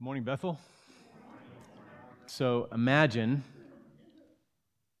Morning, Bethel. So imagine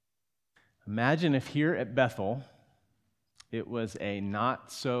if here at Bethel, it was a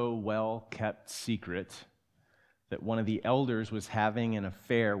not so well kept secret that one of the elders was having an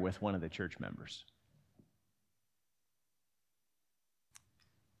affair with one of the church members.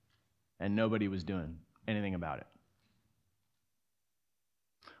 And nobody was doing anything about it.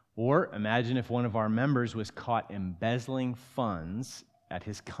 Or imagine if one of our members was caught embezzling funds at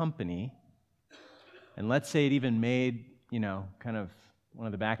his company, and let's say it even made, kind of one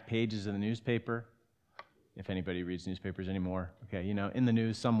of the back pages of the newspaper, if anybody reads newspapers anymore, in the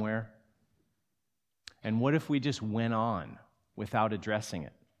news somewhere. And what if we just went on without addressing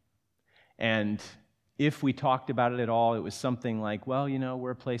it? And if we talked about it at all, it was something like, well,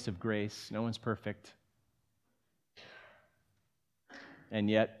 we're a place of grace. No one's perfect. And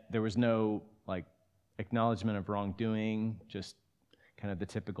yet there was no, acknowledgement of wrongdoing, just kind of the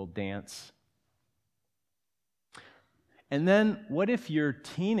typical dance. And then what if your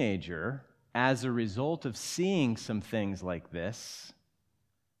teenager, as a result of seeing some things like this,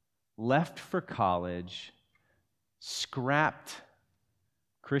 left for college, scrapped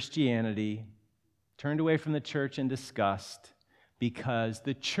Christianity, turned away from the church in disgust because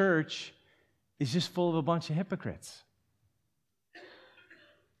the church is just full of a bunch of hypocrites?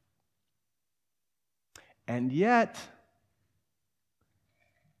 And yet,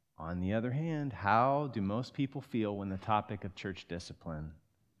 on the other hand, how do most people feel when the topic of church discipline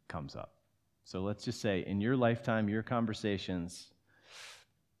comes up? So let's just say, in your lifetime, your conversations,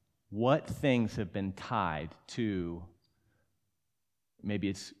 what things have been tied to, maybe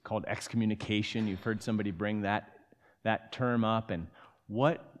it's called excommunication. You've heard somebody bring that term up. And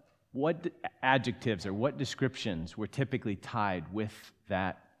what adjectives or what descriptions were typically tied with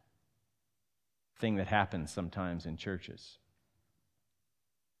that thing that happens sometimes in churches?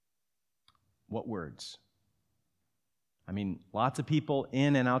 What words? Lots of people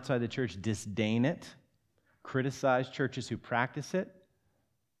in and outside the church disdain it, criticize churches who practice it.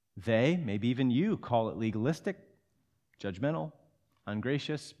 They, maybe even you, call it legalistic, judgmental,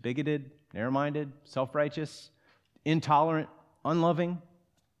 ungracious, bigoted, narrow-minded, self-righteous, intolerant, unloving.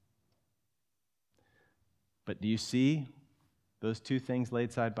 But do you see those two things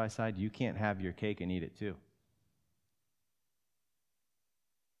laid side by side? You can't have your cake and eat it too.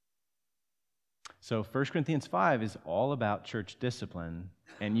 So 1 Corinthians 5 is all about church discipline,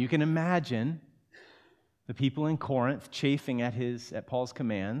 and you can imagine the people in Corinth chafing at Paul's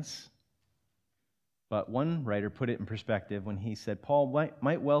commands. But one writer put it in perspective when he said, Paul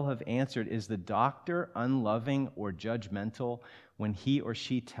might well have answered, "Is the doctor unloving or judgmental when he or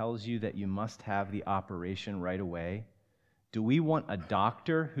she tells you that you must have the operation right away? Do we want a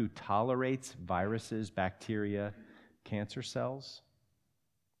doctor who tolerates viruses, bacteria, cancer cells?"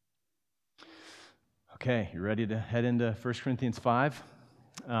 Okay, you ready to head into 1 Corinthians 5?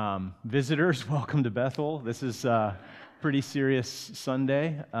 Visitors, welcome to Bethel. This is a pretty serious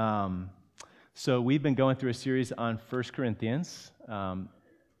Sunday. So we've been going through a series on 1 Corinthians,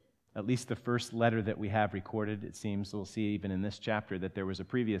 at least the first letter that we have recorded. It seems we'll see even in this chapter that there was a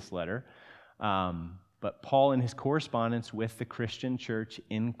previous letter. But Paul, in his correspondence with the Christian church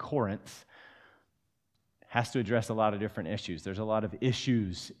in Corinth, has to address a lot of different issues. There's a lot of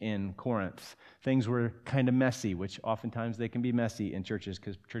issues in Corinth. Things were kind of messy, which oftentimes they can be messy in churches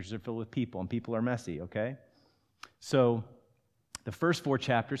because churches are filled with people and people are messy, okay? So the first 4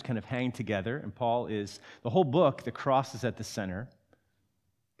 chapters kind of hang together, and the whole book, the cross is at the center.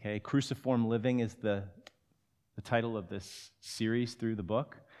 Okay, Cruciform Living is the title of this series through the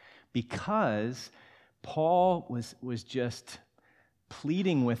book, because Paul was just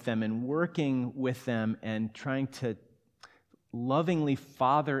pleading with them and working with them and trying to lovingly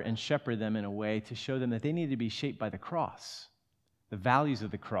father and shepherd them in a way to show them that they need to be shaped by the cross, the values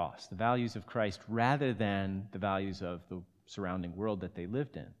of the cross, the values of Christ, rather than the values of the surrounding world that they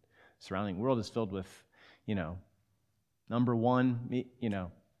lived in. The surrounding world is filled with, number one,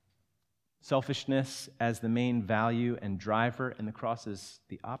 selfishness as the main value and driver, and the cross is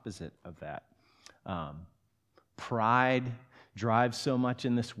the opposite of that. Pride drives so much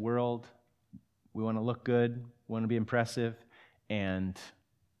in this world. We want to look good, we want to be impressive, and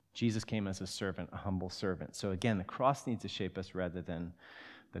Jesus came as a servant, a humble servant. So again, the cross needs to shape us rather than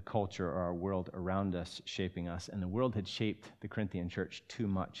the culture or our world around us shaping us. And the world had shaped the Corinthian church too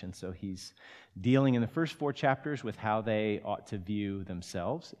much, and so he's dealing in the first 4 chapters with how they ought to view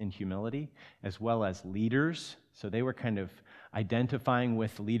themselves in humility, as well as leaders. So they were kind of identifying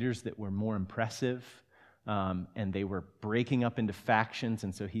with leaders that were more impressive, and they were breaking up into factions,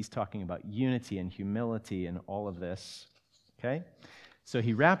 and so he's talking about unity and humility and all of this, okay? So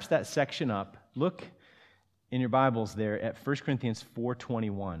he wraps that section up. Look in your Bibles there at 1 Corinthians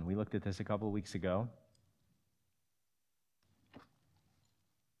 4:21. We looked at this a couple of weeks ago.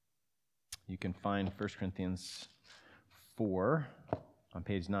 You can find 1 Corinthians 4 on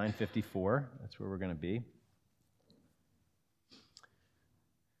page 954. That's where we're going to be.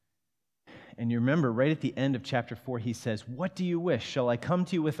 And you remember, right at the end of chapter 4, he says, "What do you wish? Shall I come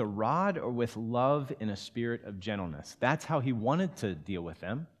to you with a rod or with love in a spirit of gentleness?" That's how he wanted to deal with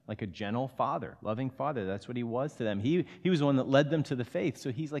them, like a gentle father, loving father. That's what he was to them. He was the one that led them to the faith,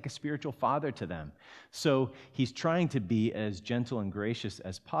 so he's like a spiritual father to them. So he's trying to be as gentle and gracious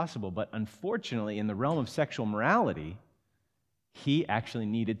as possible, but unfortunately, in the realm of sexual morality, he actually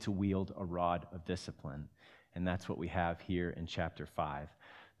needed to wield a rod of discipline, and that's what we have here in chapter 5.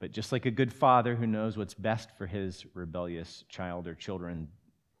 But just like a good father who knows what's best for his rebellious child or children,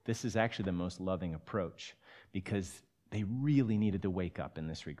 this is actually the most loving approach because they really needed to wake up in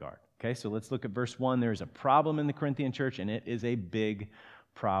this regard. Okay, so let's look at verse 1. There's a problem in the Corinthian church, and it is a big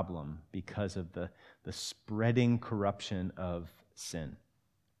problem because of the spreading corruption of sin.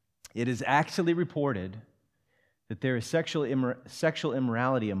 It is actually reported that there is sexual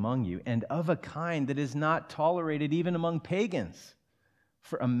immorality among you, and of a kind that is not tolerated even among pagans.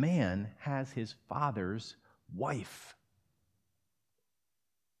 For a man has his father's wife.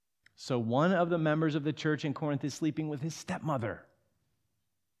 So one of the members of the church in Corinth is sleeping with his stepmother.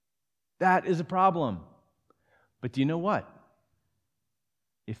 That is a problem. But do you know what?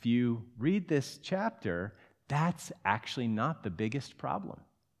 If you read this chapter, that's actually not the biggest problem.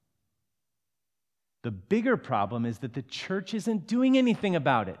 The bigger problem is that the church isn't doing anything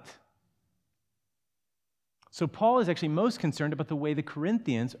about it. So Paul is actually most concerned about the way the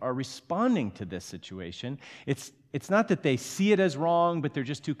Corinthians are responding to this situation. It's not that they see it as wrong, but they're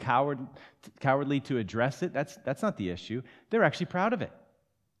just too cowardly to address it. That's not the issue. They're actually proud of it.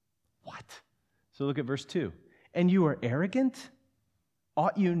 What? So look at verse 2. "And you are arrogant?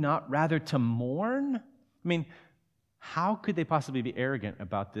 Ought you not rather to mourn?" I mean, how could they possibly be arrogant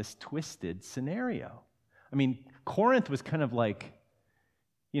about this twisted scenario? I mean, Corinth was kind of like,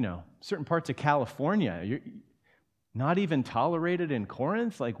 certain parts of California. You're not even tolerated in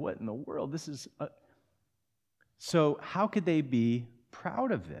Corinth? Like, what in the world? This is... So how could they be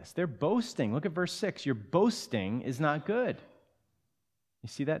proud of this? They're boasting. Look at verse 6. Your boasting is not good. You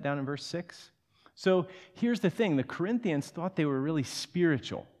see that down in verse 6? So here's the thing. The Corinthians thought they were really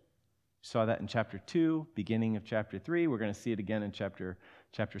spiritual. We saw that in chapter 2, beginning of chapter 3. We're going to see it again in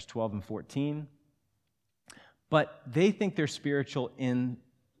chapters 12 and 14. But they think they're spiritual in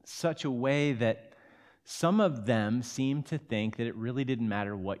such a way that some of them seem to think that it really didn't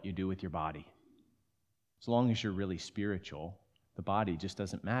matter what you do with your body. As long as you're really spiritual, the body just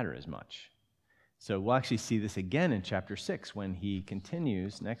doesn't matter as much. So we'll actually see this again in chapter 6 when he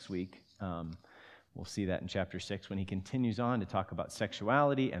continues next week. We'll see that in chapter 6 when he continues on to talk about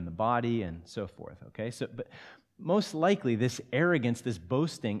sexuality and the body and so forth. Okay, but most likely this arrogance, this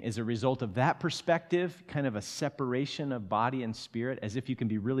boasting, is a result of that perspective, kind of a separation of body and spirit, as if you can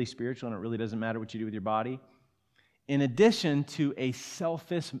be really spiritual and it really doesn't matter what you do with your body, in addition to a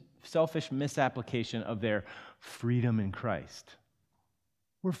selfish misapplication of their freedom in Christ.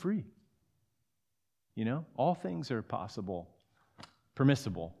 We're free. All things are possible,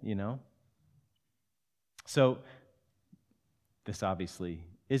 permissible, So this obviously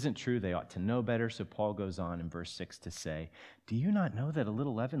isn't true. They ought to know better. So Paul goes on in verse 6 to say, "Do you not know that a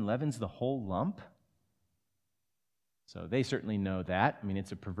little leaven leavens the whole lump?" So they certainly know that. I mean,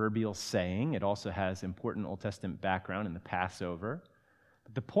 it's a proverbial saying. It also has important Old Testament background in the Passover.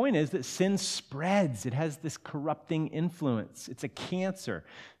 But the point is that sin spreads. It has this corrupting influence. It's a cancer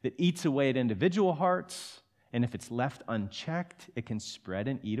that eats away at individual hearts, and if it's left unchecked, it can spread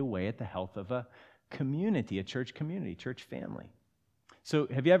and eat away at the health of a community, a church community, church family. So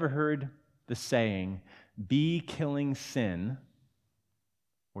have you ever heard the saying, "Be killing sin,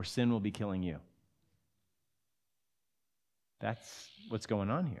 or sin will be killing you"? That's what's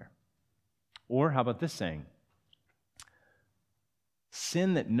going on here. Or how about this saying?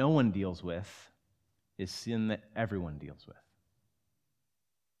 "Sin that no one deals with is sin that everyone deals with."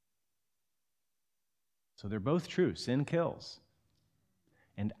 So they're both true. Sin kills.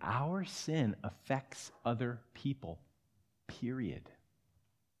 And our sin affects other people, period.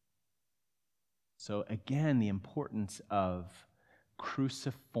 So again, the importance of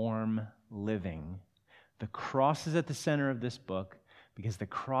cruciform living. The cross is at the center of this book because the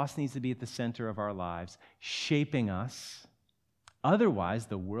cross needs to be at the center of our lives, shaping us. Otherwise,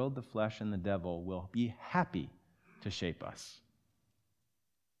 the world, the flesh, and the devil will be happy to shape us.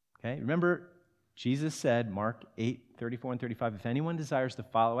 Okay, remember Jesus said, Mark 8:34 and 35, if anyone desires to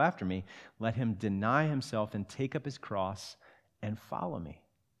follow after me, let him deny himself and take up his cross and follow me.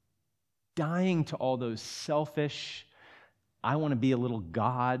 Dying to all those selfish, I want to be a little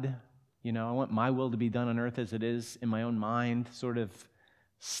God, I want my will to be done on earth as it is in my own mind, sort of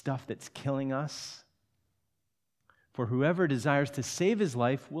stuff that's killing us. For whoever desires to save his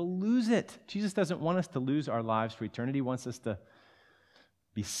life will lose it. Jesus doesn't want us to lose our lives for eternity. He wants us to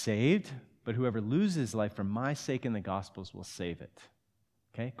be saved, but whoever loses his life for my sake in the Gospels will save it.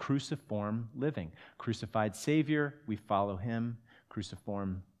 Okay? Cruciform living. Crucified Savior, we follow him.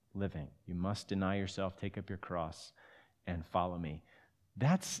 Cruciform living. You must deny yourself, take up your cross, and follow me.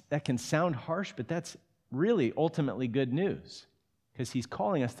 That can sound harsh, but that's really ultimately good news, because he's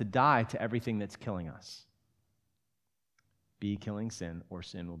calling us to die to everything that's killing us. Be killing sin, or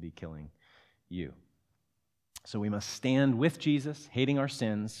sin will be killing you. So we must stand with Jesus, hating our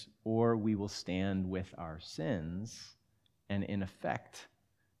sins, or we will stand with our sins, and in effect,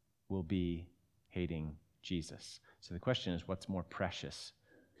 will be hating Jesus. So the question is, what's more precious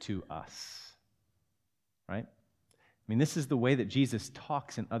to us? Right? I mean, this is the way that Jesus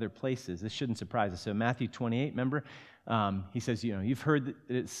talks in other places. This shouldn't surprise us. So Matthew 28, remember? He says, you've heard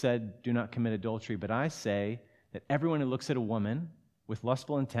that it said, do not commit adultery, but I say that everyone who looks at a woman with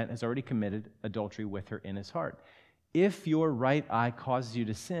lustful intent has already committed adultery with her in his heart. If your right eye causes you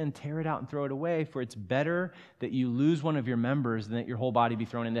to sin, tear it out and throw it away, for it's better that you lose one of your members than that your whole body be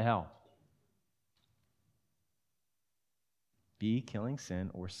thrown into hell. Be killing sin,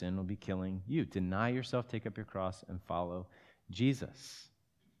 or sin will be killing you. Deny yourself, take up your cross, and follow Jesus.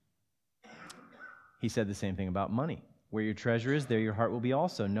 He said the same thing about money. Where your treasure is, there your heart will be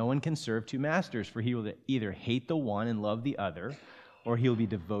also. No one can serve two masters, for he will either hate the one and love the other, or he will be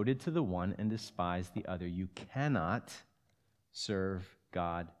devoted to the one and despise the other. You cannot serve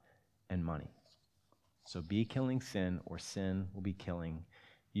God and money. So be killing sin, or sin will be killing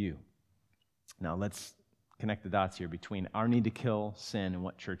you. Now let's connect the dots here between our need to kill sin and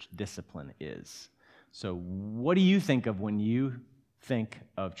what church discipline is. So what do you think of when you think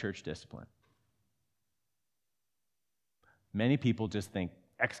of church discipline? Many people just think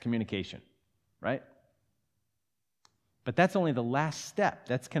excommunication, right? But that's only the last step.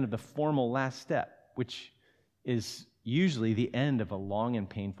 That's kind of the formal last step, which is usually the end of a long and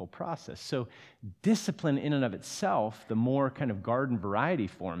painful process. So discipline in and of itself, the more kind of garden variety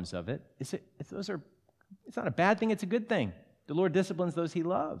forms of it, it's not a bad thing, it's a good thing. The Lord disciplines those he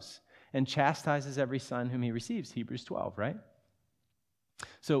loves and chastises every son whom he receives, Hebrews 12, right?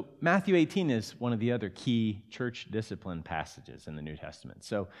 So Matthew 18 is one of the other key church discipline passages in the New Testament.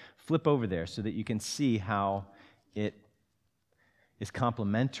 So flip over there so that you can see how it is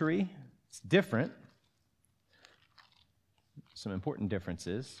complementary. It's different. Some important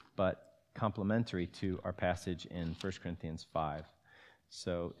differences, but complementary to our passage in 1 Corinthians 5.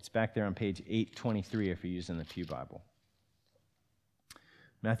 So it's back there on page 823 if you're using the Pew Bible.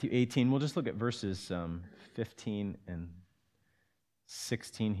 Matthew 18, we'll just look at verses 15 and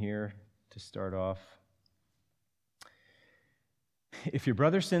 16 here to start off. If your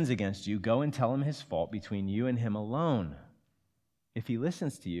brother sins against you, go and tell him his fault between you and him alone. If he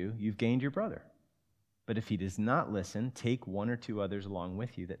listens to you, you've gained your brother. But if he does not listen, take one or two others along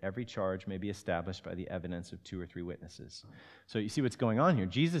with you, that every charge may be established by the evidence of 2 or 3 witnesses. So you see what's going on here.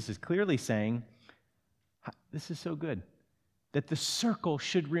 Jesus is clearly saying, this is so good, that the circle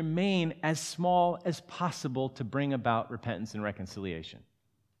should remain as small as possible to bring about repentance and reconciliation.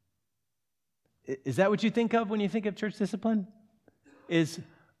 Is that what you think of when you think of church discipline? Is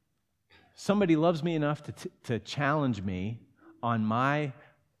somebody loves me enough to challenge me on my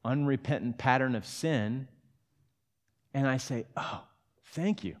unrepentant pattern of sin, and I say, oh,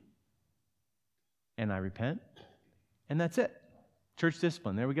 thank you. And I repent, and that's it. Church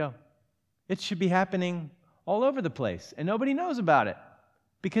discipline, there we go. It should be happening all over the place, and nobody knows about it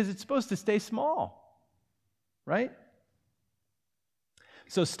because it's supposed to stay small, right?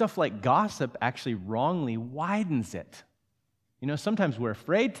 So stuff like gossip actually wrongly widens it. Sometimes we're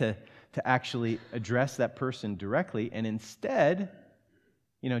afraid to actually address that person directly, and instead,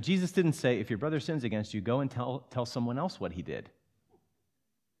 Jesus didn't say, if your brother sins against you, go and tell someone else what he did.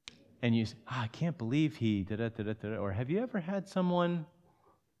 And you say, I can't believe he did, or have you ever had someone,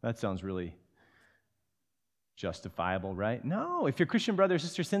 that sounds really justifiable, right? No, if your Christian brother or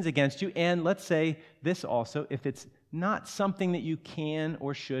sister sins against you, and let's say this also, if it's not something that you can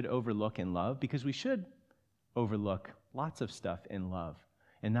or should overlook in love, because we should overlook lots of stuff in love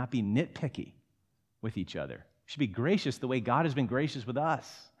and not be nitpicky with each other. We should be gracious the way God has been gracious with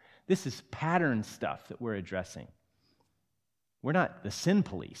us. This is pattern stuff that we're addressing. We're not the sin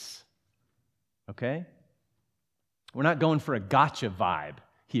police, okay? We're not going for a gotcha vibe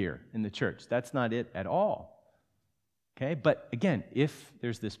here in the church. That's not it at all. Okay, but again, if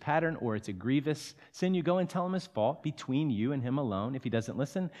there's this pattern or it's a grievous sin, you go and tell him his fault between you and him alone. If he doesn't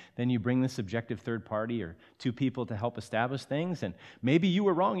listen, then you bring the subjective third party or two people to help establish things. And maybe you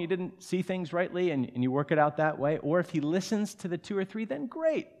were wrong, you didn't see things rightly, and you work it out that way. Or if he listens to the two or three, then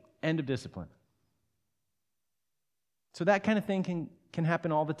great, end of discipline. So that kind of thing can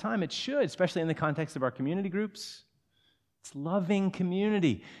happen all the time. It should, especially in the context of our community groups. It's loving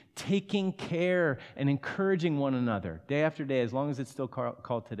community, taking care and encouraging one another day after day, as long as it's still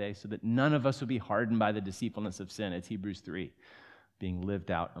called today, so that none of us will be hardened by the deceitfulness of sin. It's Hebrews 3, being lived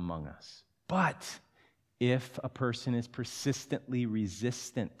out among us. But if a person is persistently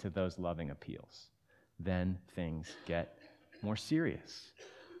resistant to those loving appeals, then things get more serious.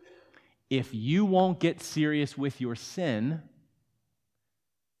 If you won't get serious with your sin,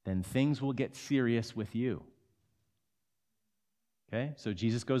 then things will get serious with you. Okay, so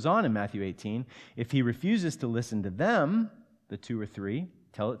Jesus goes on in Matthew 18. If he refuses to listen to them, the two or three,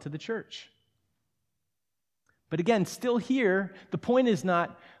 tell it to the church. But again, still here, the point is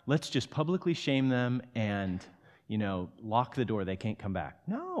not, let's just publicly shame them and, lock the door. They can't come back.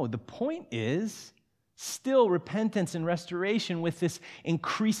 No, the point is still repentance and restoration with this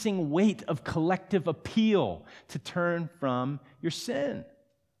increasing weight of collective appeal to turn from your sin.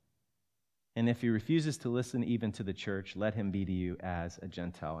 And if he refuses to listen even to the church, let him be to you as a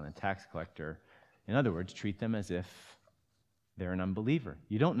Gentile and a tax collector. In other words, treat them as if they're an unbeliever.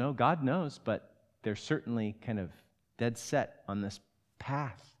 You don't know, God knows, but they're certainly kind of dead set on this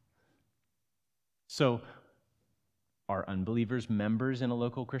path. So, are unbelievers members in a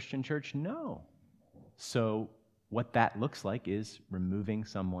local Christian church? No. So, what that looks like is removing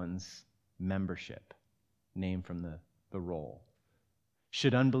someone's membership, name from the roll.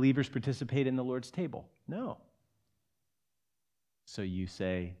 Should unbelievers participate in the Lord's table? No. So you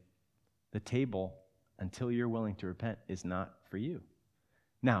say, the table, until you're willing to repent, is not for you.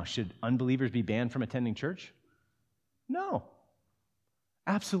 Now, should unbelievers be banned from attending church? No.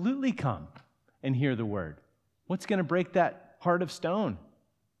 Absolutely come and hear the word. What's going to break that heart of stone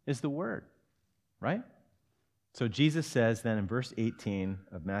is the word, right? So Jesus says then in verse 18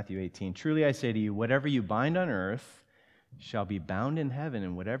 of Matthew 18, truly I say to you, whatever you bind on earth shall be bound in heaven,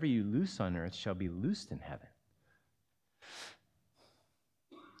 and whatever you loose on earth shall be loosed in heaven.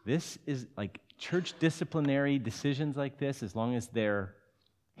 This is like church disciplinary decisions like this, as long as they're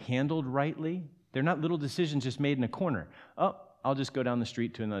handled rightly, they're not little decisions just made in a corner. Oh, I'll just go down the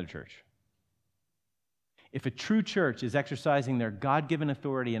street to another church. If a true church is exercising their God-given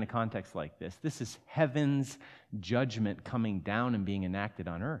authority in a context like this is heaven's judgment coming down and being enacted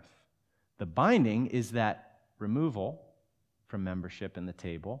on earth. The binding is that removal from membership in the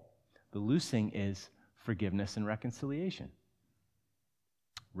table. The loosing is forgiveness and reconciliation.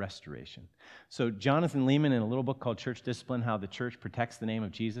 Restoration. So Jonathan Leeman, in a little book called Church Discipline, How the Church Protects the Name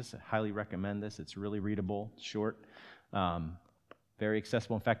of Jesus, I highly recommend this. It's really readable, short, very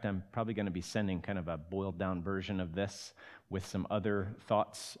accessible. In fact, I'm probably going to be sending kind of a boiled-down version of this with some other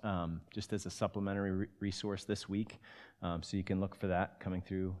thoughts just as a supplementary resource this week. So you can look for that coming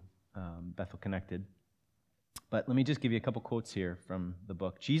through Bethel Connected. But let me just give you a couple quotes here from the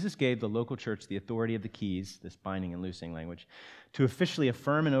book. Jesus gave the local church the authority of the keys, this binding and loosing language, to officially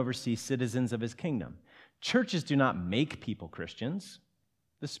affirm and oversee citizens of his kingdom. Churches do not make people Christians.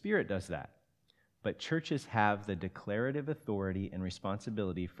 The Spirit does that. But churches have the declarative authority and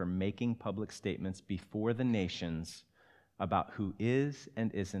responsibility for making public statements before the nations about who is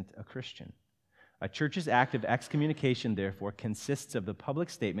and isn't a Christian. A church's act of excommunication, therefore, consists of the public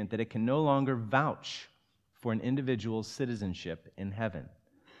statement that it can no longer vouch for an individual's citizenship in heaven.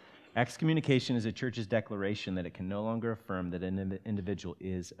 Excommunication is a church's declaration that it can no longer affirm that an individual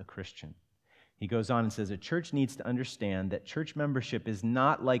is a Christian. He goes on and says, a church needs to understand that church membership is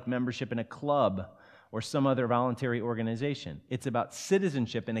not like membership in a club or some other voluntary organization. It's about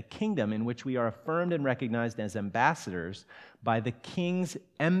citizenship in a kingdom in which we are affirmed and recognized as ambassadors by the king's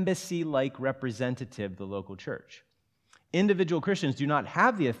embassy-like representative, the local church. Individual Christians do not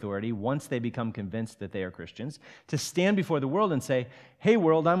have the authority, once they become convinced that they are Christians, to stand before the world and say, hey,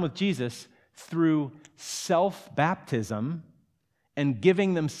 world, I'm with Jesus, through self-baptism and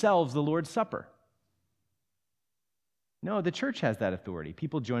giving themselves the Lord's Supper. No, the church has that authority.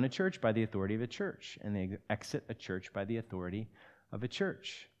 People join a church by the authority of a church, and they exit a church by the authority of a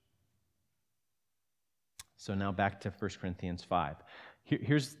church. So now back to 1 Corinthians 5.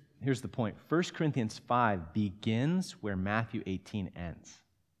 Here's the point. 1 Corinthians 5 begins where Matthew 18 ends.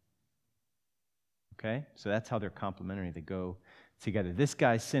 Okay? So that's how they're complementary. They go together. This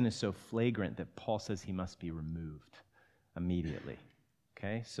guy's sin is so flagrant that Paul says he must be removed immediately.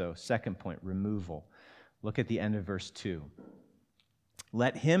 Okay, so second point, removal. Look at the end of verse 2.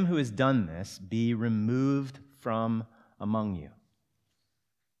 Let him who has done this be removed from among you.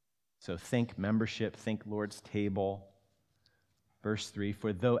 So think membership, think Lord's table. Verse 3,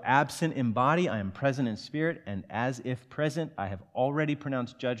 for though absent in body, I am present in spirit, and as if present, I have already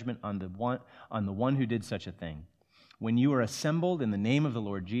pronounced judgment on the one who did such a thing. When you are assembled in the name of the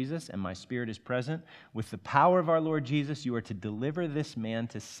Lord Jesus, and my spirit is present, with the power of our Lord Jesus, you are to deliver this man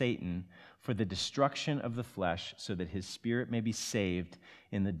to Satan for the destruction of the flesh, so that his spirit may be saved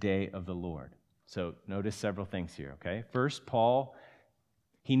in the day of the Lord. So notice several things here, okay? First, Paul,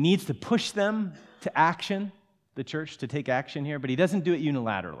 he needs to push them to action, the church to take action here, but he doesn't do it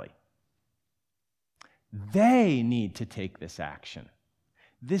unilaterally. They need to take this action.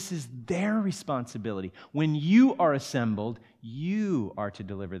 This is their responsibility. When you are assembled, you are to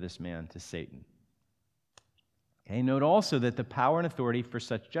deliver this man to Satan. Okay, note also that the power and authority for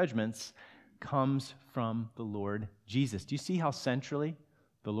such judgments comes from the Lord Jesus. Do you see how centrally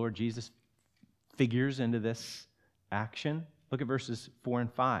the Lord Jesus figures into this action? Look at verses 4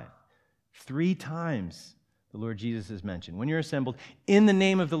 and 5. 3 times the Lord Jesus is mentioned. When you're assembled in the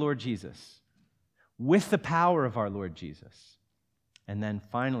name of the Lord Jesus, with the power of our Lord Jesus. And then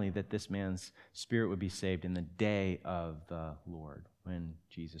finally, that this man's spirit would be saved in the day of the Lord, when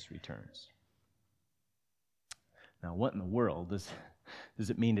Jesus returns. Now, what in the world does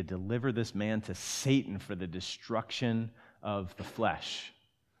it mean to deliver this man to Satan for the destruction of the flesh?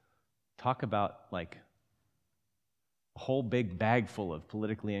 Talk about like a whole big bag full of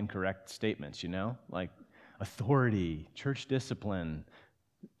politically incorrect statements, like authority, church discipline,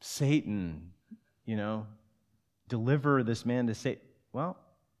 Satan, deliver this man to Satan. Well,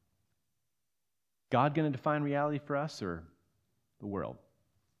 God going to define reality for us or the world?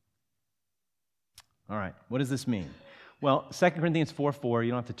 All right, what does this mean? Well, 2 Corinthians 4:4,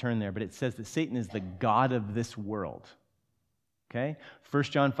 you don't have to turn there, but it says that Satan is the god of this world. Okay? 1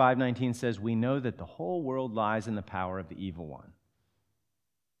 John 5:19 says, we know that the whole world lies in the power of the evil one.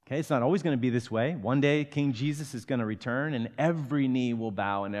 Okay, it's not always going to be this way. One day, King Jesus is going to return, and every knee will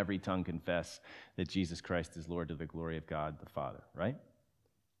bow and every tongue confess that Jesus Christ is Lord to the glory of God the Father, right?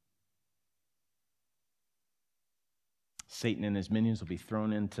 Satan and his minions will be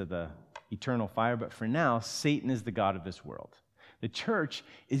thrown into the eternal fire, but for now, Satan is the god of this world. The church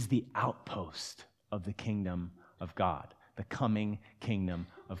is the outpost of the kingdom of God, the coming kingdom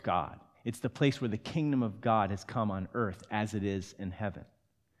of God. It's the place where the kingdom of God has come on earth as it is in heaven.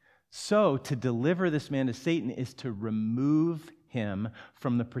 So, to deliver this man to Satan is to remove him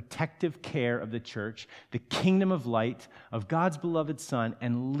from the protective care of the church, the kingdom of light, of God's beloved Son,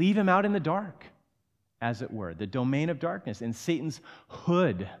 and leave him out in the dark, as it were, the domain of darkness, in Satan's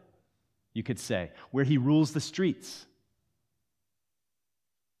hood, you could say, where he rules the streets.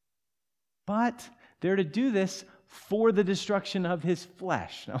 But they're to do this for the destruction of his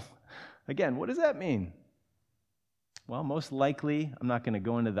flesh. Now, again, what does that mean? Well, most likely, I'm not going to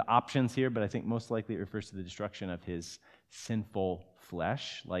go into the options here, but I think most likely it refers to the destruction of his sinful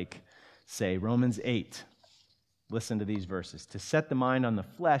flesh, like, say, Romans 8. Listen to these verses. To set the mind on the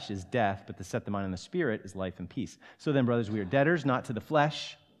flesh is death, but to set the mind on the Spirit is life and peace. So then, brothers, we are debtors, not to the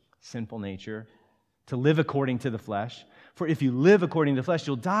flesh, sinful nature, to live according to the flesh. For if you live according to the flesh,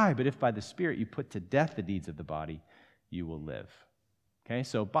 you'll die, but if by the Spirit you put to death the deeds of the body, you will live. Okay,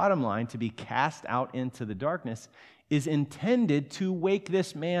 so bottom line, to be cast out into the darkness is intended to wake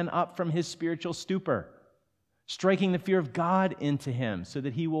this man up from his spiritual stupor, striking the fear of God into him so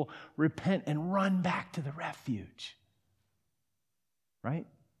that he will repent and run back to the refuge. Right?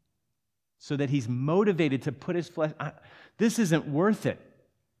 So that he's motivated to put his flesh, this isn't worth it.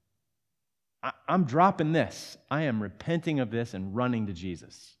 I'm dropping this. I am repenting of this and running to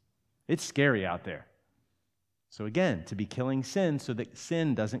Jesus. It's scary out there. So again, to be killing sin so that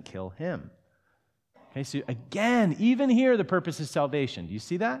sin doesn't kill him. Okay, so again, even here, the purpose is salvation. Do you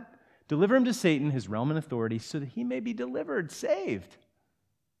see that? Deliver him to Satan, his realm and authority, so that he may be delivered, saved.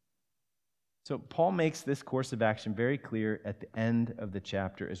 So Paul makes this course of action very clear at the end of the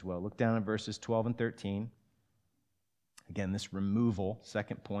chapter as well. Look down at verses 12 and 13. Again, this removal,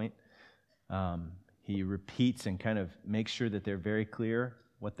 second point. He repeats and kind of makes sure that they're very clear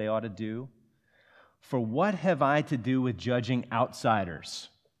what they ought to do. For what have I to do with judging outsiders?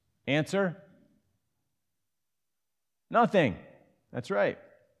 Answer? Nothing. That's right.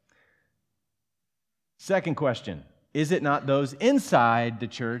 Second question. Is it not those inside the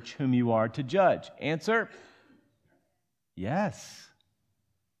church whom you are to judge? Answer? Yes.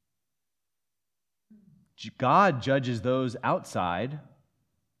 God judges those outside,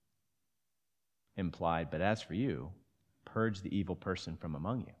 implied, but as for you, purge the evil person from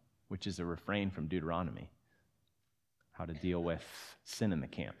among you, which is a refrain from Deuteronomy, how to deal with sin in the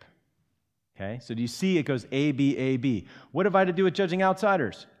camp. Okay, so do you see it goes A, B, A, B. What have I to do with judging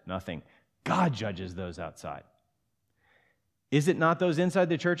outsiders? Nothing. God judges those outside. Is it not those inside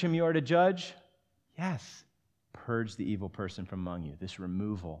the church whom you are to judge? Yes. Purge the evil person from among you. This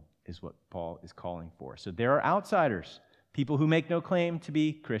removal is what Paul is calling for. So there are outsiders, people who make no claim to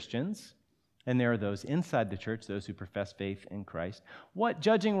be Christians, and there are those inside the church, those who profess faith in Christ. What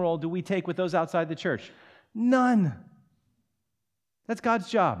judging role do we take with those outside the church? None. That's God's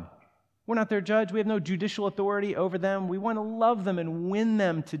job. We're not their judge. We have no judicial authority over them. We want to love them and win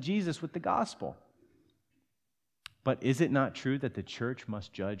them to Jesus with the gospel. But is it not true that the church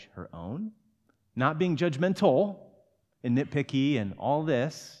must judge her own? Not being judgmental and nitpicky and all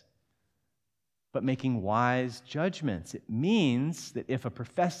this, but making wise judgments. It means that if a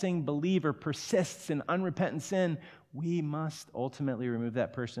professing believer persists in unrepentant sin, we must ultimately remove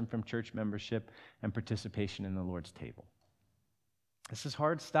that person from church membership and participation in the Lord's table. This is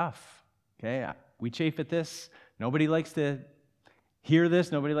hard stuff, okay? We chafe at this. Nobody likes to hear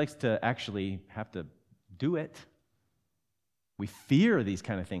this. Nobody likes to actually have to do it. We fear these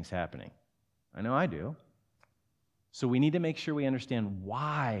kind of things happening. I know I do. So we need to make sure we understand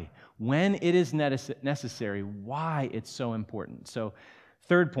why, when it is necessary, why it's so important. So,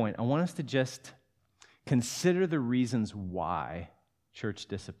 third point, I want us to just consider the reasons why church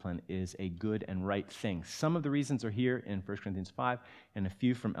discipline is a good and right thing. Some of the reasons are here in 1 Corinthians 5 and a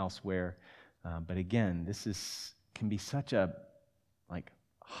few from elsewhere. But again, this can be such a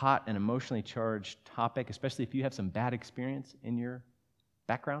hot and emotionally charged topic, especially if you have some bad experience in your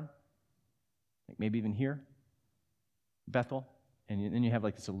background, like maybe even here, Bethel, and then you have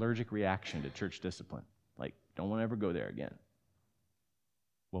this allergic reaction to church discipline. Don't want to ever go there again.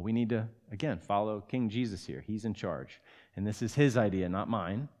 Well, we need to, again, follow King Jesus here. He's in charge. And this is his idea, not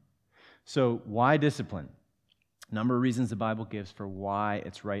mine. So why discipline? A number of reasons the Bible gives for why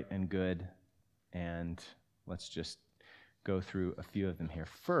it's right and good. And let's just go through a few of them here.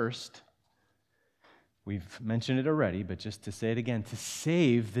 First, we've mentioned it already, but just to say it again, to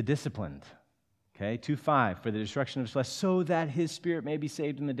save the disciplined. Okay, 2:5, for the destruction of his flesh, so that his spirit may be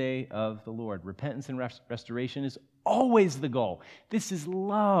saved in the day of the Lord. Repentance and restoration is always the goal. This is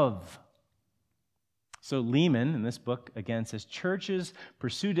love. So Lehman, in this book, again, says, churches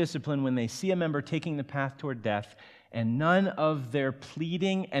pursue discipline when they see a member taking the path toward death, and none of their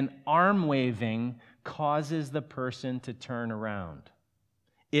pleading and arm-waving causes the person to turn around.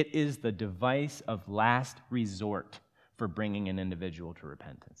 It is the device of last resort for bringing an individual to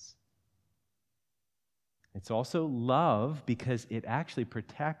repentance. It's also love because it actually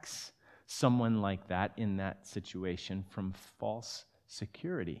protects someone like that in that situation from false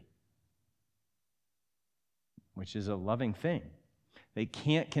security, which is a loving thing. They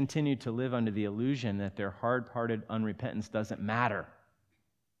can't continue to live under the illusion that their hard-hearted unrepentance doesn't matter.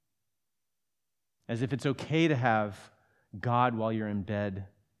 As if it's okay to have God while you're in bed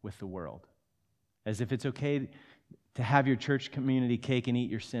with the world. As if it's okay to have your church community cake and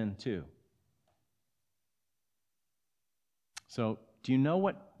eat your sin too. So, do you know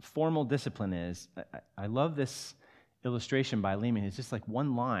what formal discipline is? I love this illustration by Lehman. It's just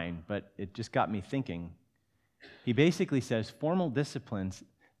one line, but it just got me thinking. He basically says formal disciplines,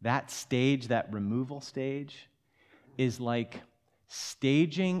 that stage, that removal stage, is like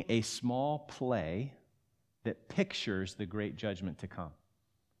staging a small play that pictures the great judgment to come.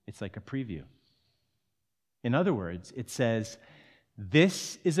 It's like a preview. In other words, it says,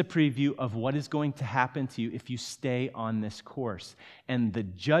 this is a preview of what is going to happen to you if you stay on this course. And the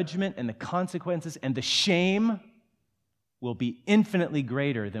judgment and the consequences and the shame will be infinitely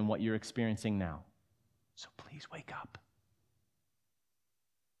greater than what you're experiencing now. So please wake up.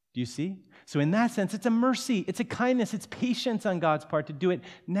 Do you see? So in that sense, it's a mercy, it's a kindness, it's patience on God's part to do it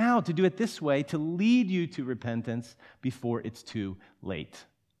now, to do it this way, to lead you to repentance before it's too late.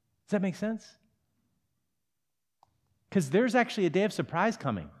 Does that make sense? Because there's actually a day of surprise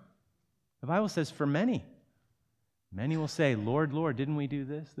coming. The Bible says for many will say, Lord, Lord, didn't we do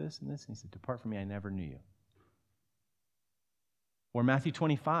this, this, and this? And he said, depart from me, I never knew you. Or Matthew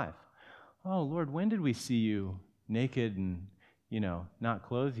 25. Oh, Lord, when did we see you naked and, not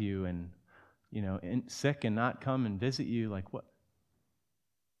clothe you and, sick and not come and visit you? Like what?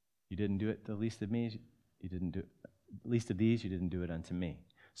 You didn't do it to the least of me. You didn't do it, least of these, you didn't do it unto me.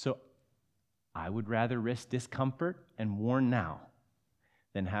 So I would rather risk discomfort and warn now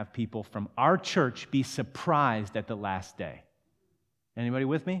than have people from our church be surprised at the last day. Anybody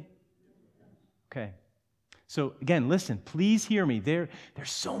with me? Okay. So again, listen, please hear me. There's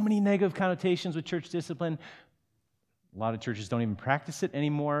so many negative connotations with church discipline. A lot of churches don't even practice it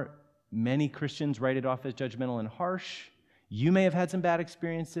anymore. Many Christians write it off as judgmental and harsh. You may have had some bad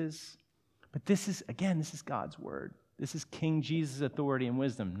experiences, but this is God's word. This is King Jesus' authority and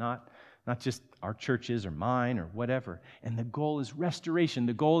wisdom, not just our churches or mine or whatever. And the goal is restoration.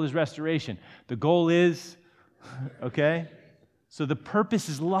 The goal is, okay? So the purpose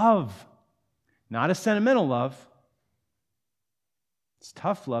is love, not a sentimental love. It's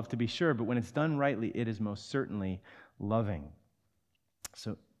tough love, to be sure, but when it's done rightly, it is most certainly loving.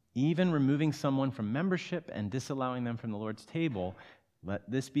 So even removing someone from membership and disallowing them from the Lord's table, let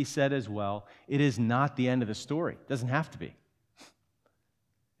this be said as well, it is not the end of the story. It doesn't have to be.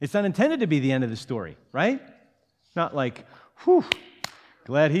 It's not intended to be the end of the story, right? Not like, whew,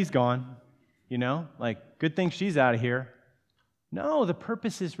 glad he's gone, like, good thing she's out of here. No, the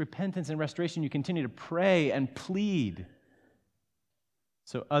purpose is repentance and restoration. You continue to pray and plead.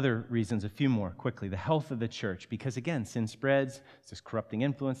 So other reasons, a few more quickly. The health of the church, because again, sin spreads. It's this corrupting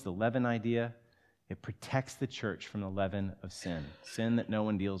influence, the leaven idea. It protects the church from the leaven of sin. Sin that no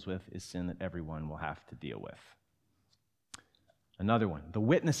one deals with is sin that everyone will have to deal with. Another one, the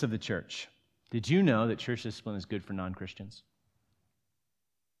witness of the church. Did you know that church discipline is good for non-Christians?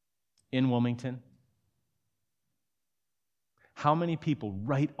 In Wilmington, how many people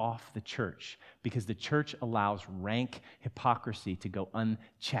write off the church because the church allows rank hypocrisy to go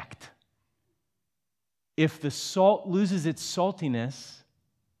unchecked? If the salt loses its saltiness,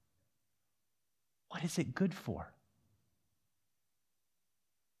 what is it good for?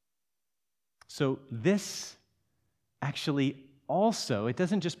 So this actually also, it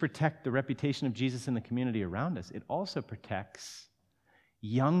doesn't just protect the reputation of Jesus in the community around us, it also protects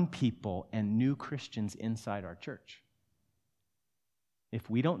young people and new Christians inside our church. If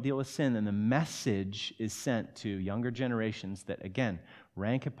we don't deal with sin, then the message is sent to younger generations that, again,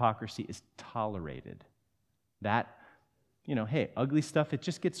 rank hypocrisy is tolerated. That, hey, ugly stuff, it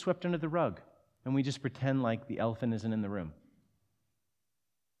just gets swept under the rug, and we just pretend like the elephant isn't in the room.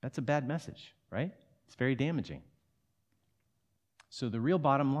 That's a bad message, right? It's very damaging. So the real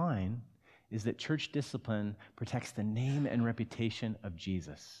bottom line is that church discipline protects the name and reputation of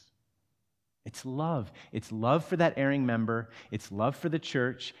Jesus. It's love. It's love for that erring member. It's love for the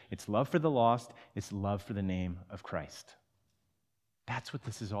church. It's love for the lost. It's love for the name of Christ. That's what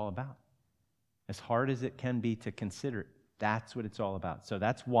this is all about. As hard as it can be to consider, that's what it's all about. So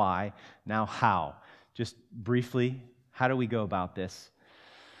that's why. Now how? Just briefly, how do we go about this?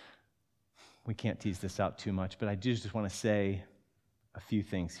 We can't tease this out too much, but I do just want to say a few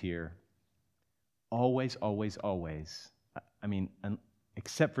things here. Always, always, always,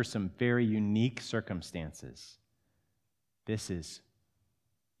 except for some very unique circumstances,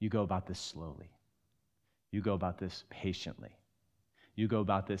 you go about this slowly. You go about this patiently. You go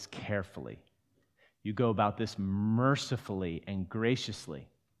about this carefully. You go about this mercifully and graciously.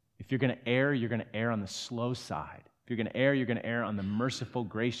 If you're going to err, you're going to err on the slow side. If you're going to err, you're going to err on the merciful,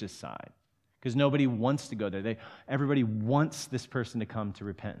 gracious side. Because nobody wants to go there. Everybody wants this person to come to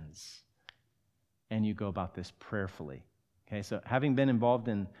repentance. And you go about this prayerfully. Okay, so having been involved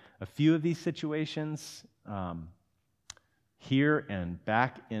in a few of these situations here and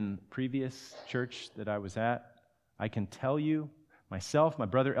back in previous church that I was at, I can tell you, myself, my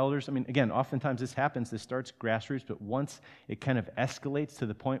brother elders, again, oftentimes this happens, this starts grassroots, but once it kind of escalates to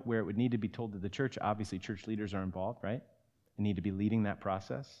the point where it would need to be told to the church, obviously church leaders are involved, right? They need to be leading that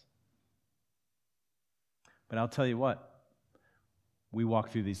process. But I'll tell you what, we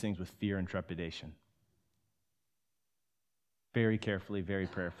walk through these things with fear and trepidation. Very carefully, very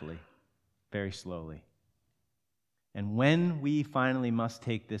prayerfully, very slowly. And when we finally must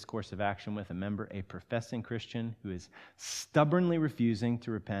take this course of action with a member, a professing Christian who is stubbornly refusing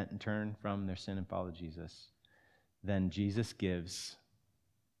to repent and turn from their sin and follow Jesus, then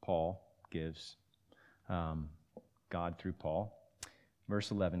God through Paul,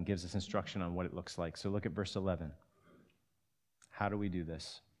 verse 11 gives us instruction on what it looks like. So look at verse 11. How do we do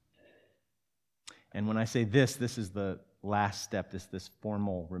this? And when I say this is the last step, this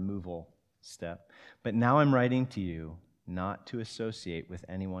formal removal step. But now I'm writing to you not to associate with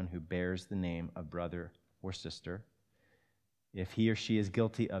anyone who bears the name of brother or sister, if he or she is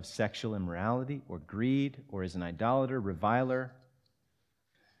guilty of sexual immorality or greed or is an idolater, reviler,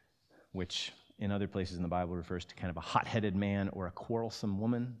 which in other places in the Bible refers to kind of a hot-headed man or a quarrelsome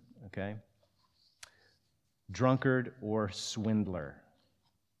woman, okay? Drunkard or swindler.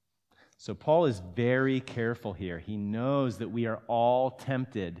 So Paul is very careful here. He knows that we are all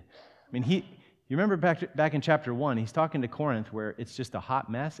tempted. You remember back in chapter 1, he's talking to Corinth where it's just a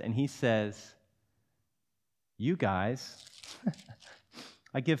hot mess, and he says, you guys,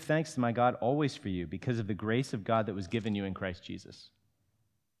 I give thanks to my God always for you because of the grace of God that was given you in Christ Jesus.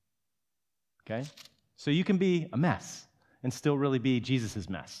 Okay? So you can be a mess and still really be Jesus'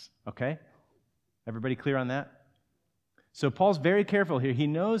 mess. Okay? Everybody clear on that? So Paul's very careful here. He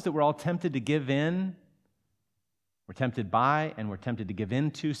knows that we're all tempted to give in. We're tempted by and we're tempted to give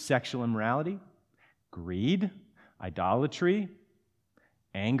in to sexual immorality, greed, idolatry,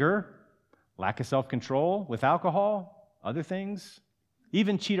 anger, lack of self-control with alcohol, other things.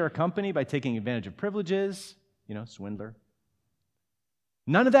 Even cheat our company by taking advantage of privileges, swindler.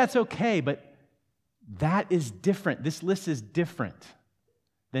 None of that's okay, but that is different. This list is different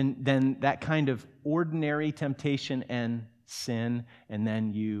than that kind of ordinary temptation and sin, and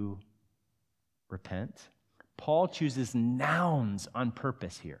then you repent. Paul chooses nouns on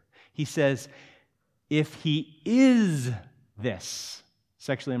purpose here. He says, if he is this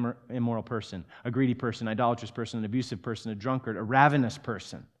sexually immoral person, a greedy person, idolatrous person, an abusive person, a drunkard, a ravenous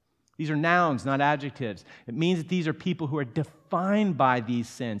person. These are nouns, not adjectives. It means that these are people who are defined by these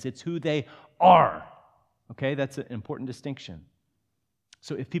sins. It's who they are. Okay, that's an important distinction.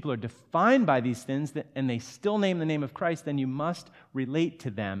 So if people are defined by these sins and they still name the name of Christ, then you must relate to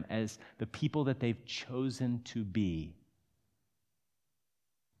them as the people that they've chosen to be.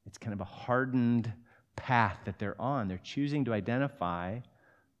 It's kind of a hardened path that they're on. They're choosing to identify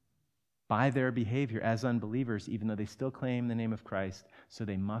by their behavior as unbelievers, even though they still claim the name of Christ, so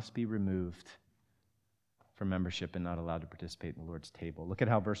they must be removed from membership and not allowed to participate in the Lord's table. Look at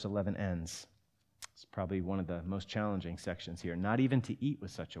how verse 11 ends. It's probably one of the most challenging sections here. Not even to eat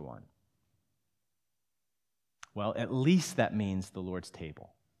with such a one. Well, at least that means the Lord's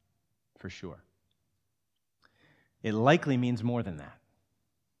table, for sure. It likely means more than that.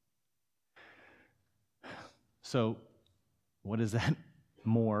 So, what does that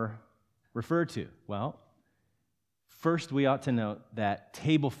more refer to? Well, first we ought to note that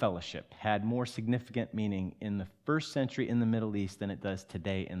table fellowship had more significant meaning in the first century in the Middle East than it does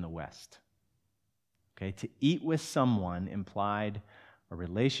today in the West. Okay, to eat with someone implied a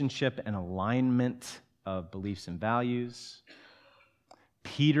relationship and alignment of beliefs and values.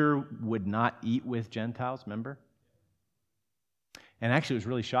 Peter would not eat with Gentiles, remember? And actually, it was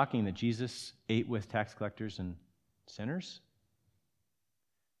really shocking that Jesus ate with tax collectors and sinners.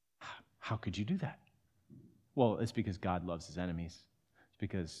 How could you do that? Well, it's because God loves his enemies. It's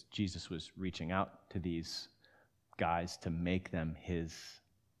because Jesus was reaching out to these guys to make them his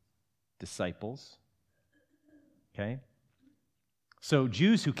disciples. Okay? So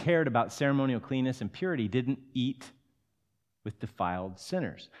Jews who cared about ceremonial cleanness and purity didn't eat with defiled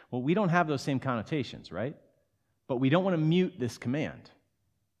sinners. Well, we don't have those same connotations, right? But we don't want to mute this command.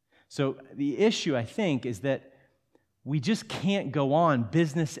 So the issue, I think, is that we just can't go on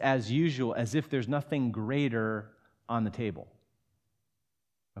business as usual as if there's nothing greater on the table.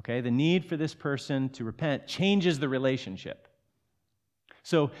 Okay? The need for this person to repent changes the relationship.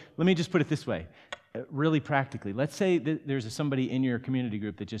 So let me just put it this way, really practically. Let's say that there's somebody in your community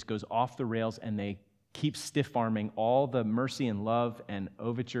group that just goes off the rails and they keep stiff-arming all the mercy and love and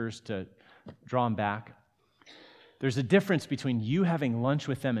overtures to draw them back. There's a difference between you having lunch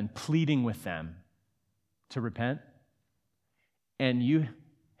with them and pleading with them to repent and you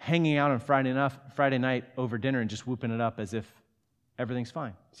hanging out on Friday night over dinner and just whooping it up as if everything's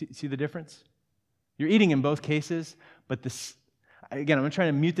fine. See the difference? You're eating in both cases, but this, again, I'm not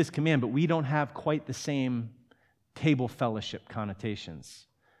trying to mute this command, but we don't have quite the same table fellowship connotations.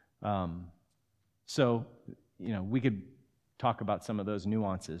 So, we could talk about some of those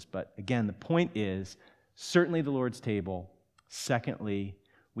nuances, but again, the point is, certainly the Lord's table. Secondly,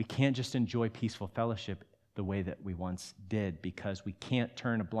 we can't just enjoy peaceful fellowship the way that we once did because we can't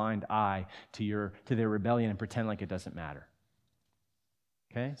turn a blind eye to their rebellion and pretend like it doesn't matter.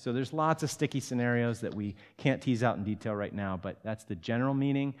 Okay? So there's lots of sticky scenarios that we can't tease out in detail right now, but that's the general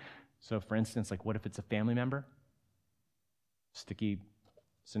meaning. So for instance, like what if it's a family member? Sticky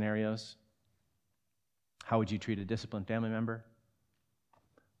scenarios. How would you treat a disciplined family member?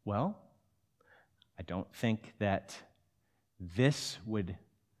 Well, I don't think that this would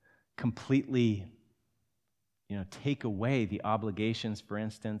completely, take away the obligations, for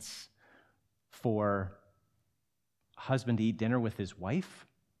instance, for a husband to eat dinner with his wife,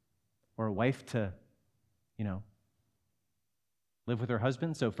 or a wife to, live with her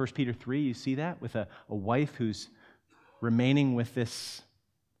husband. So 1 Peter 3, you see that with a wife who's remaining with this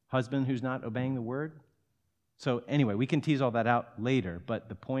husband who's not obeying the word. So anyway, we can tease all that out later, but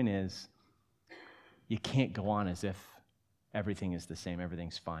the point is, you can't go on as if everything is the same,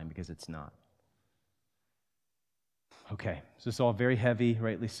 everything's fine, because it's not. Okay, so it's all very heavy,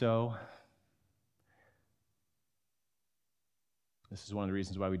 rightly so. This is one of the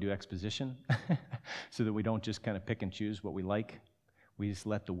reasons why we do exposition, so that we don't just kind of pick and choose what we like. We just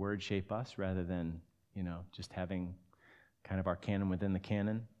let the Word shape us rather than, just having kind of our canon within the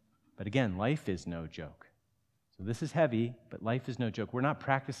canon. But again, life is no joke. So this is heavy, but life is no joke. We're not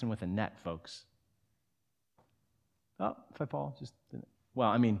practicing with a net, folks. Oh, if I fall,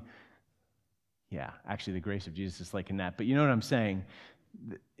 actually the grace of Jesus is like a net. But you know what I'm saying?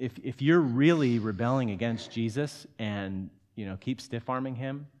 If you're really rebelling against Jesus and, keep stiff-arming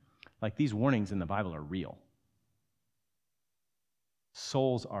him, like these warnings in the Bible are real.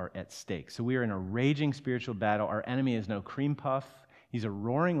 Souls are at stake. So we are in a raging spiritual battle. Our enemy is no cream puff. He's a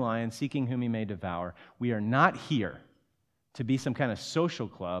roaring lion seeking whom he may devour. We are not here to be some kind of social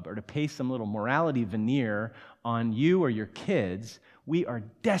club or to paste some little morality veneer on you or your kids. We are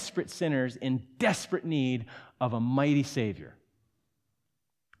desperate sinners in desperate need of a mighty Savior.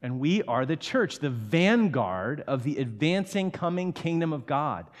 And we are the church, the vanguard of the advancing, coming kingdom of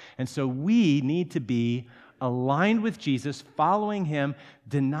God. And so we need to be aligned with Jesus, following him,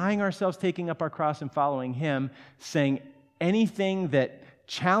 denying ourselves, taking up our cross and following him, saying anything that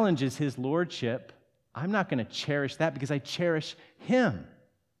challenges his lordship, I'm not going to cherish that because I cherish him.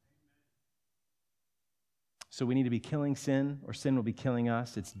 So we need to be killing sin, or sin will be killing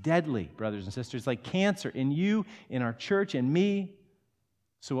us. It's deadly, brothers and sisters, like cancer in you, in our church, in me.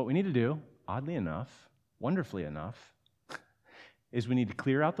 So what we need to do, oddly enough, wonderfully enough, is we need to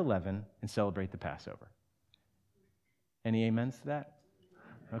clear out the leaven and celebrate the Passover. Any amens to that?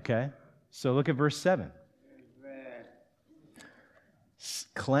 Okay. So look at verse 7.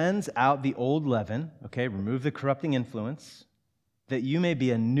 Cleanse out the old leaven, okay, remove the corrupting influence, that you may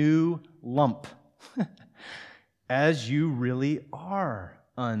be a new lump, as you really are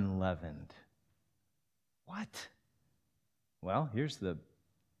unleavened. What? Well, here's the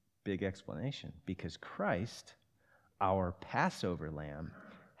big explanation. Because Christ, our Passover lamb,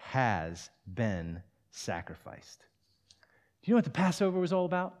 has been sacrificed. Do you know what the Passover was all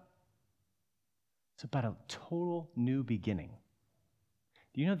about? It's about a total new beginning.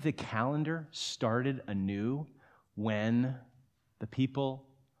 Do you know that the calendar started anew when the people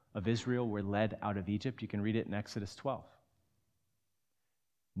of Israel were led out of Egypt? You can read it in Exodus 12.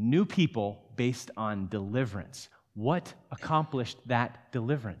 New people based on deliverance. What accomplished that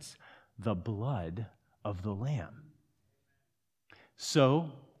deliverance? The blood of the Lamb.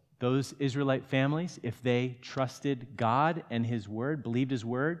 So, those Israelite families, if they trusted God and his word, believed his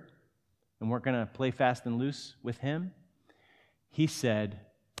word, and weren't going to play fast and loose with him, he said,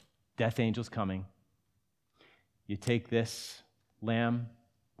 death angel's coming. You take this lamb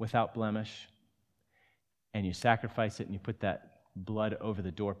without blemish, and you sacrifice it, and you put that blood over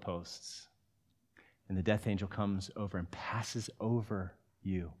the doorposts. And the death angel comes over and passes over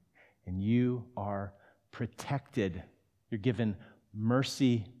you. And you are protected. You're given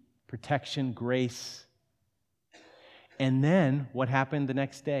mercy, protection, grace. And then what happened the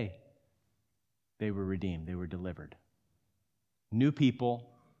next day? They were redeemed. They were delivered. New people,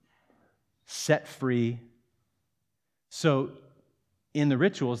 set free. So in the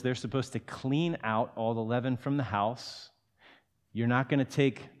rituals, they're supposed to clean out all the leaven from the house. You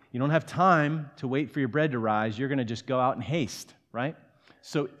don't have time to wait for your bread to rise. You're going to just go out in haste, right?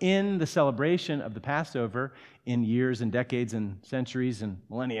 So in the celebration of the Passover, in years and decades and centuries and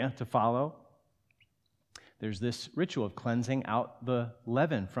millennia to follow, there's this ritual of cleansing out the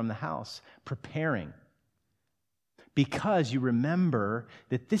leaven from the house, preparing. Because you remember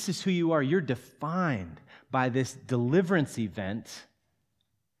that this is who you are. You're defined by this deliverance event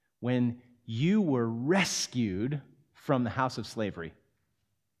when you were rescued from the house of slavery.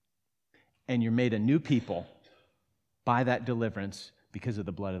 And you're made a new people by that deliverance because of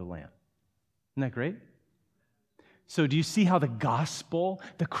the blood of the Lamb. Isn't that great? So do you see how the gospel,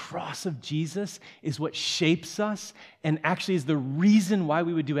 the cross of Jesus, is what shapes us and actually is the reason why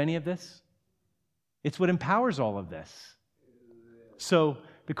we would do any of this? It's what empowers all of this. So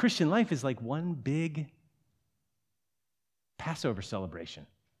the Christian life is like one big Passover celebration.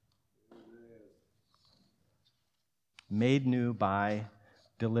 Made new by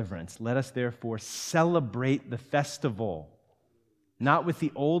deliverance. Let us therefore celebrate the festival, not with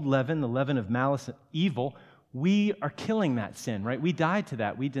the old leaven, the leaven of malice and evil. We are killing that sin, right? We died to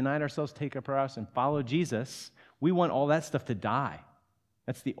that. We denied ourselves, take up our cross, and follow Jesus. We want all that stuff to die.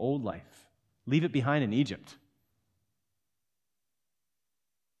 That's the old life. Leave it behind in Egypt.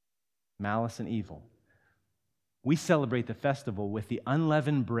 Malice and evil. We celebrate the festival with the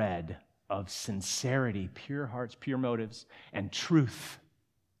unleavened bread of sincerity, pure hearts, pure motives, and truth.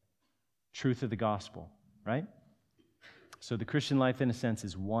 Truth of the gospel, right? So the Christian life, in a sense,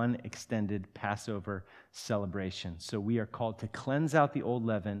 is one extended Passover celebration. So we are called to cleanse out the old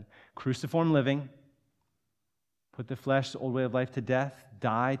leaven, cruciform living, put the flesh, the old way of life to death,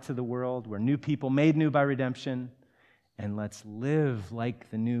 die to the world. We're new people made new by redemption, and let's live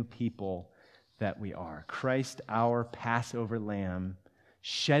like the new people that we are. Christ, our Passover lamb,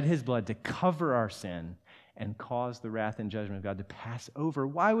 shed his blood to cover our sin and cause the wrath and judgment of God to pass over.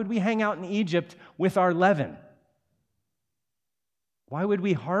 Why would we hang out in Egypt with our leaven? Why would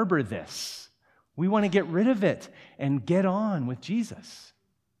we harbor this? We want to get rid of it and get on with Jesus.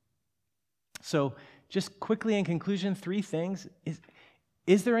 So, just quickly in conclusion, 3 things.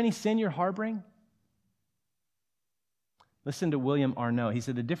 Is there any sin you're harboring? Listen to William Arnault. He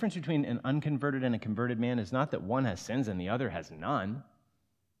said, the difference between an unconverted and a converted man is not that one has sins and the other has none.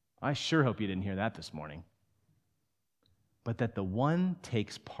 I sure hope you didn't hear that this morning. But that the one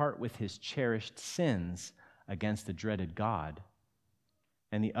takes part with his cherished sins against the dreaded God,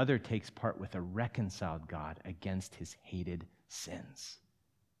 and the other takes part with a reconciled God against his hated sins.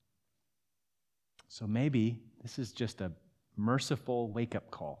 So maybe this is just a merciful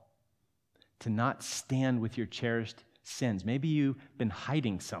wake-up call to not stand with your cherished sins. Maybe you've been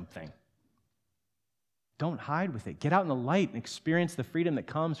hiding something. Don't hide with it. Get out in the light and experience the freedom that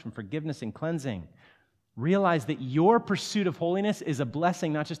comes from forgiveness and cleansing. Realize that your pursuit of holiness is a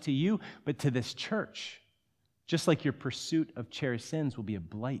blessing not just to you, but to this church. Just like your pursuit of cherished sins will be a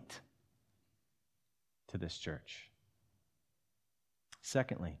blight to this church.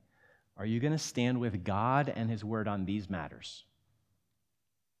 Secondly, are you going to stand with God and his word on these matters?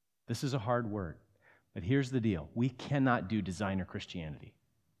 This is a hard word, but here's the deal. We cannot do designer Christianity.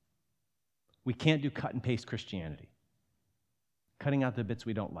 We can't do cut and paste Christianity. Cutting out the bits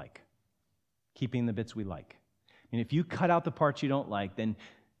we don't like, keeping the bits we like. And if you cut out the parts you don't like, then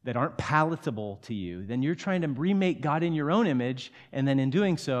that aren't palatable to you, then you're trying to remake God in your own image, and then in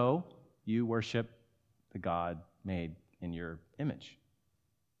doing so, you worship the God made in your image.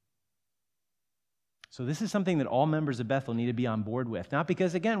 So this is something that all members of Bethel need to be on board with. Not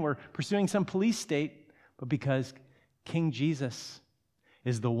because, again, we're pursuing some police state, but because King Jesus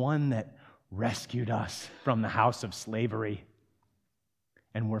is the one that rescued us from the house of slavery,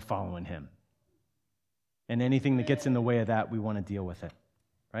 and we're following him. And anything that gets in the way of that, we want to deal with it.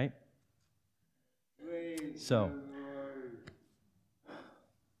 Right? So,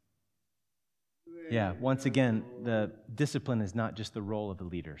 yeah, once again, the discipline is not just the role of the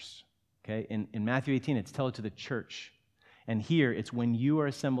leaders. Okay? In Matthew 18, it's tell it to the church. And here, it's when you are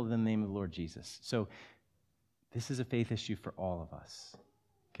assembled in the name of the Lord Jesus. So, this is a faith issue for all of us.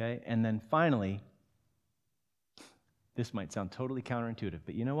 Okay? And then finally, this might sound totally counterintuitive,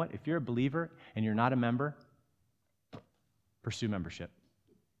 but you know what? If you're a believer and you're not a member, pursue membership.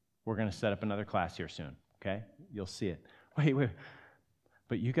 We're going to set up another class here soon, okay? You'll see it. Wait.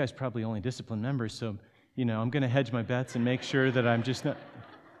 But you guys probably only discipline members, so, I'm going to hedge my bets and make sure that I'm just not...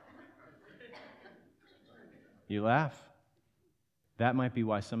 You laugh. That might be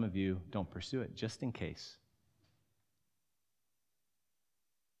why some of you don't pursue it, just in case.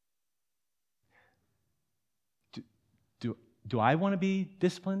 Do I want to be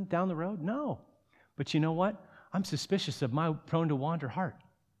disciplined down the road? No. But you know what? I'm suspicious of my prone to wander heart.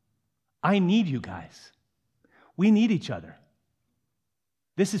 I need you guys. We need each other.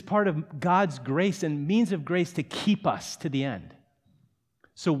 This is part of God's grace and means of grace to keep us to the end.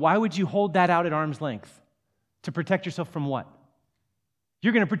 So why would you hold that out at arm's length? To protect yourself from what?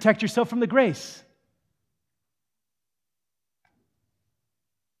 You're going to protect yourself from the grace.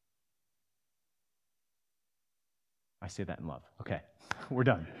 I say that in love. Okay, we're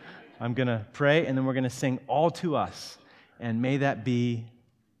done. I'm going to pray, and then we're going to sing All to Us. And may that be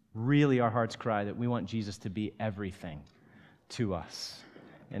really our heart's cry, that we want Jesus to be everything to us.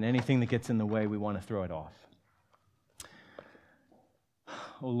 And anything that gets in the way, we want to throw it off.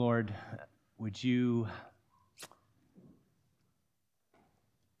 Oh Lord, would you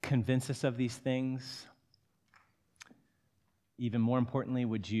convince us of these things? Even more importantly,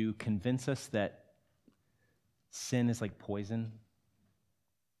 would you convince us that sin is like poison?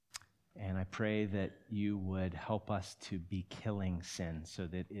 And I pray that you would help us to be killing sin so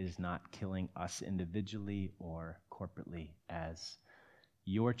that it is not killing us individually or corporately as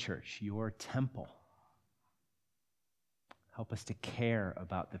your church, your temple. Help us to care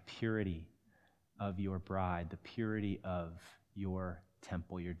about the purity of your bride, the purity of your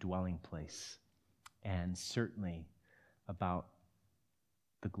temple, your dwelling place, and certainly about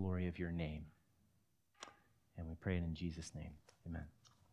the glory of your name. And we pray it in Jesus' name. Amen.